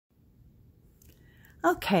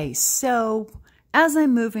Okay, so as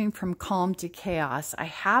I'm moving from calm to chaos, I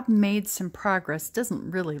have made some progress. Doesn't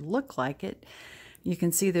really look like it. You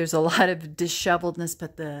can see there's a lot of disheveledness,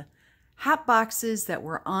 but the hat boxes that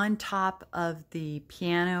were on top of the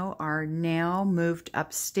piano are now moved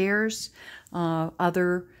upstairs.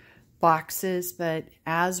 Other boxes, but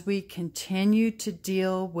as we continue to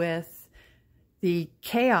deal with the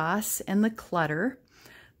chaos and the clutter,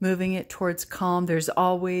 moving it towards calm, there's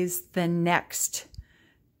always the next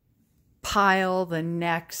pile, the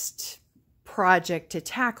next project to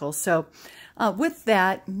tackle. So with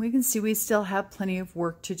that, we can see we still have plenty of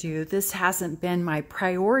work to do. This hasn't been my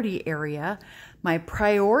priority area. My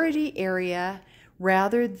priority area,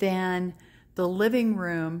 rather than the living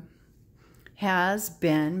room, has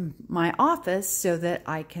been my office so that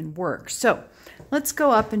I can work. So let's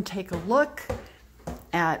go up and take a look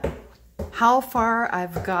at how far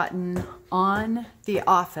I've gotten on the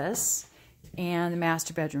office and the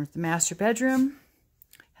master bedroom. The master bedroom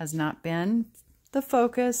has not been the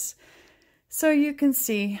focus, so you can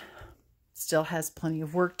see still has plenty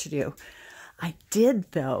of work to do. I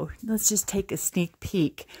did, though, let's just take a sneak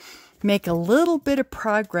peek, make a little bit of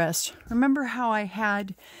progress. Remember how I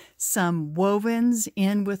had some wovens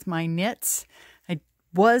in with my knits? I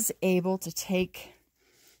was able to take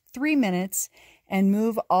 3 minutes and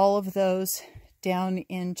move all of those down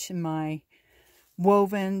into my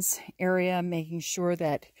wovens area, making sure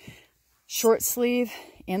that short sleeve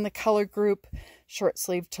in the color group, short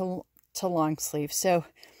sleeve to long sleeve. So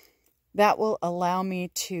that will allow me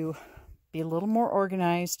to be a little more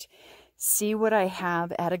organized, see what I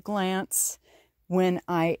have at a glance when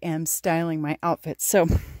I am styling my outfits. So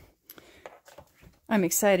I'm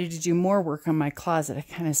excited to do more work on my closet. I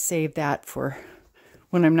kind of save that for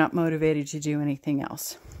when I'm not motivated to do anything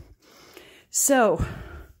else. So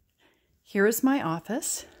here is my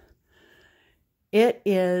office. It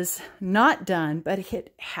is not done, but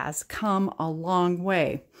it has come a long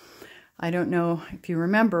way. I don't know if you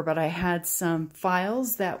remember, but I had some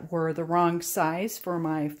files that were the wrong size for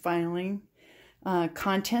my filing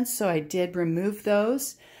contents, so I did remove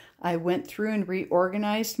those. I went through and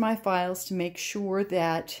reorganized my files to make sure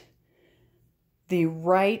that the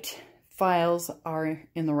right files are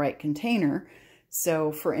in the right container.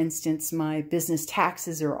 So for instance, my business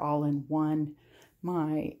taxes are all in one,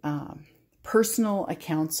 my personal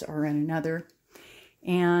accounts are in another,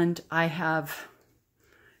 and I have,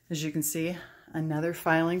 as you can see, another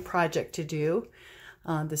filing project to do.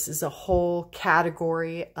 This is a whole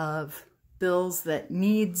category of bills that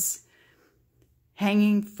needs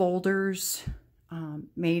hanging folders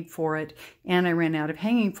made for it, and I ran out of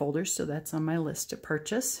hanging folders, so that's on my list to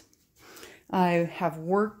purchase. I have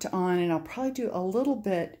worked on, and I'll probably do a little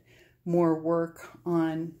bit more work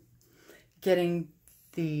on getting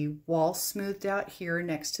the wall smoothed out here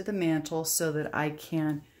next to the mantle so that I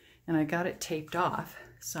can, and I got it taped off,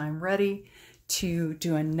 so I'm ready to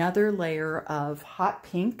do another layer of hot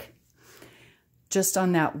pink just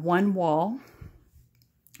on that one wall.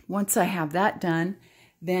 Once I have that done,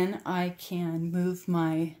 then I can move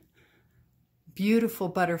my beautiful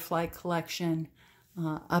butterfly collection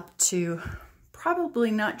up to probably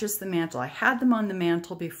not just the mantle. I had them on the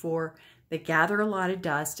mantle before. They gather a lot of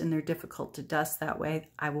dust and they're difficult to dust that way.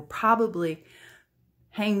 I will probably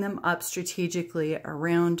hang them up strategically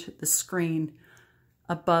around the screen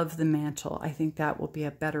above the mantle. I think that will be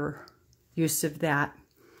a better use of that.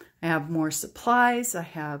 I have more supplies. I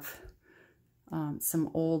have some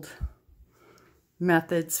old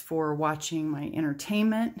methods for watching my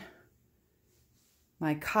entertainment,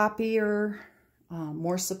 my copier,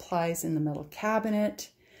 more supplies in the middle cabinet,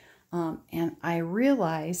 and I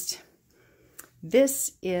realized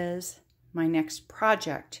this is my next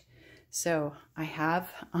project. So I have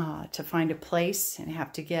to find a place and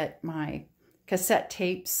have to get my cassette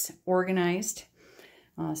tapes organized.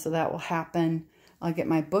 So that will happen. I'll get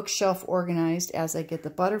my bookshelf organized as I get the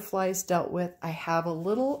butterflies dealt with. I have a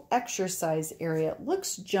little exercise area. It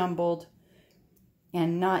looks jumbled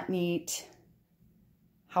and not neat.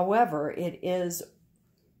 However, it is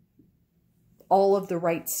all of the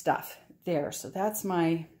right stuff there. So that's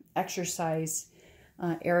my exercise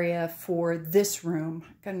area for this room.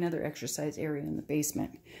 I've got another exercise area in the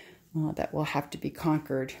basement that will have to be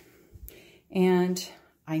conquered. And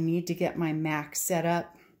I need to get my Mac set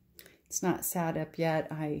up. It's not set up yet.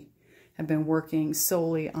 I have been working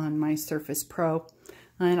solely on my Surface Pro.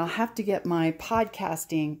 And I'll have to get my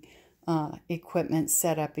podcasting equipment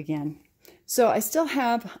set up again. So I still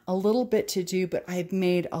have a little bit to do, but I've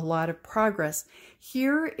made a lot of progress.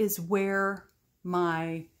 Here is where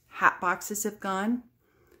my hat boxes have gone,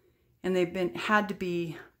 and they've had to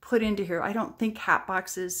be put into here. I don't think hat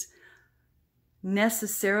boxes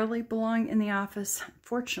necessarily belong in the office.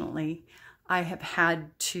 Fortunately, I have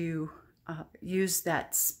had to use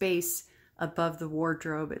that space above the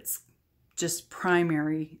wardrobe. It's just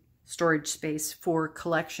primary storage space for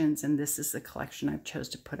collections, and this is the collection I've chose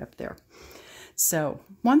to put up there. So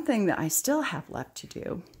one thing that I still have left to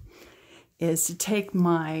do is to take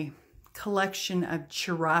my collection of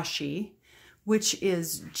chirashi, which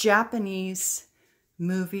is Japanese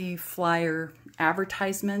movie flyer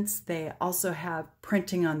advertisements. They also have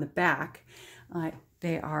printing on the back.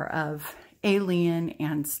 They are of Alien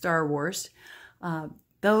and Star Wars.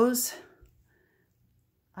 Those,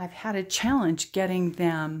 I've had a challenge getting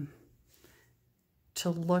them to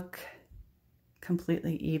look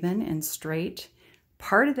completely even and straight.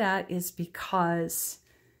 Part of that is because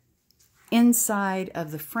inside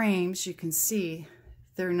of the frames, you can see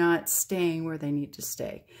they're not staying where they need to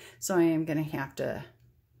stay. So I am going to have to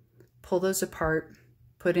pull those apart,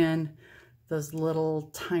 put in those little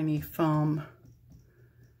tiny foam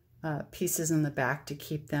pieces in the back to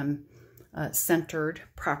keep them centered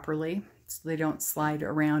properly so they don't slide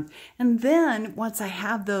around. And then once I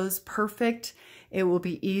have those perfect, it will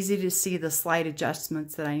be easy to see the slight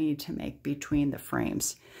adjustments that I need to make between the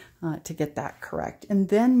frames to get that correct. And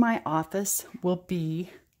then my office will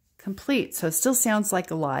be complete. So it still sounds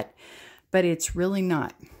like a lot, but it's really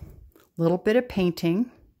not. A little bit of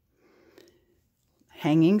painting,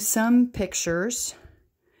 hanging some pictures,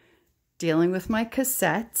 dealing with my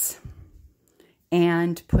cassettes,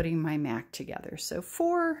 and putting my Mac together. So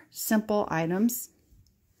 4 simple items.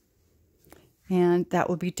 And that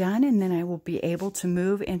will be done, and then I will be able to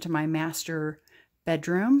move into my master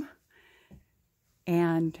bedroom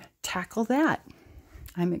and tackle that.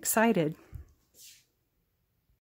 I'm excited.